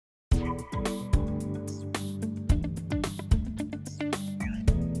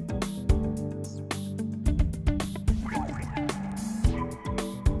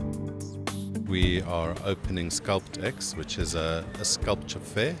we are opening SculptX, which is a sculpture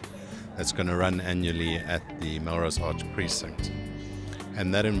fair that's going to run annually at the Melrose Arch Precinct.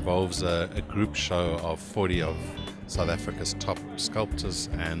 And that involves a group show of 40 of South Africa's top sculptors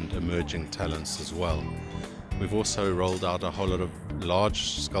and emerging talents as well. We've also rolled out a whole lot of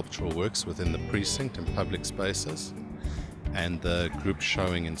large sculptural works within the precinct and public spaces. And the group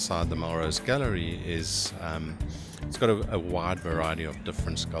showing inside the Melrose Gallery is it's got a wide variety of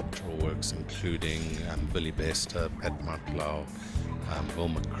different sculptural works, including Billy Bester, Pat Matlau,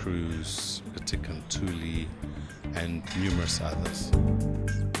 Wilma Cruz, Patik Ntuli, and numerous others.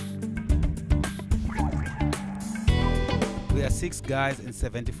 We are 6 guys and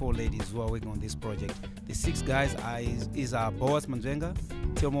 74 ladies who are working on this project. The 6 guys is Boas Manzwenga,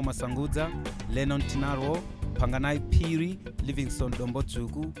 Tiomo Masangudza, Lennon Tinaro, Panganai Piri, Livingstone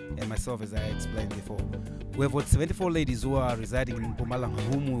Dombotsuku, and myself, as I explained before. We have got 74 ladies who are residing in Mpumalanga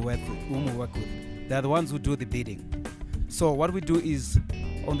whom we work with. They are the ones who do the bidding. So what we do is,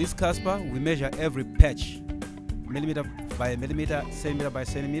 on this Casper, we measure every patch, millimeter by millimeter, centimeter by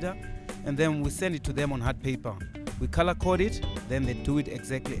centimeter, and then we send it to them on hard paper. We color code it, then they do it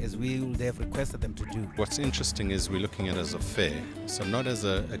exactly as they have requested them to do. What's interesting is we're looking at it as a fair, so not as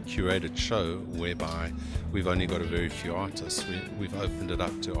a curated show whereby we've only got a very few artists. We've opened it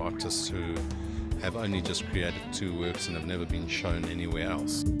up to artists who have only just created 2 works and have never been shown anywhere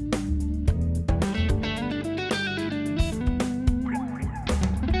else.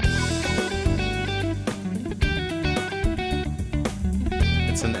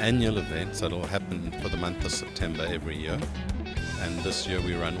 It's an annual event, so it'll happen for the month of September every year. And this year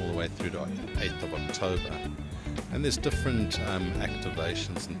we run all the way through to 8th of October. And there's different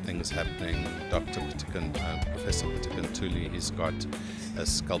activations and things happening. Professor Patik Ntuli, he's got a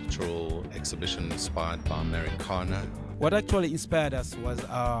sculptural exhibition inspired by Americana. What actually inspired us was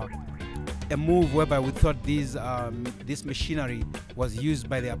a move whereby we thought this machinery was used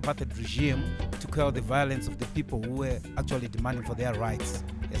by the apartheid regime to quell the violence of the people who were actually demanding for their rights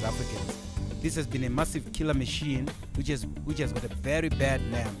as Africans. This has been a massive killer machine which has got a very bad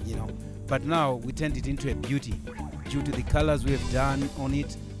name, you know. But now we turned it into a beauty due to the colors we have done on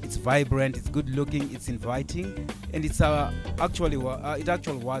it. It's vibrant, it's good looking, it's inviting, and it's it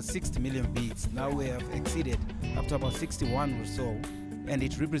actually was 60 million beads. Now we have exceeded up to about 61 or so, and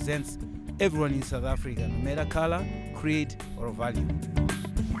it represents everyone in South Africa, no matter color, creed, or value.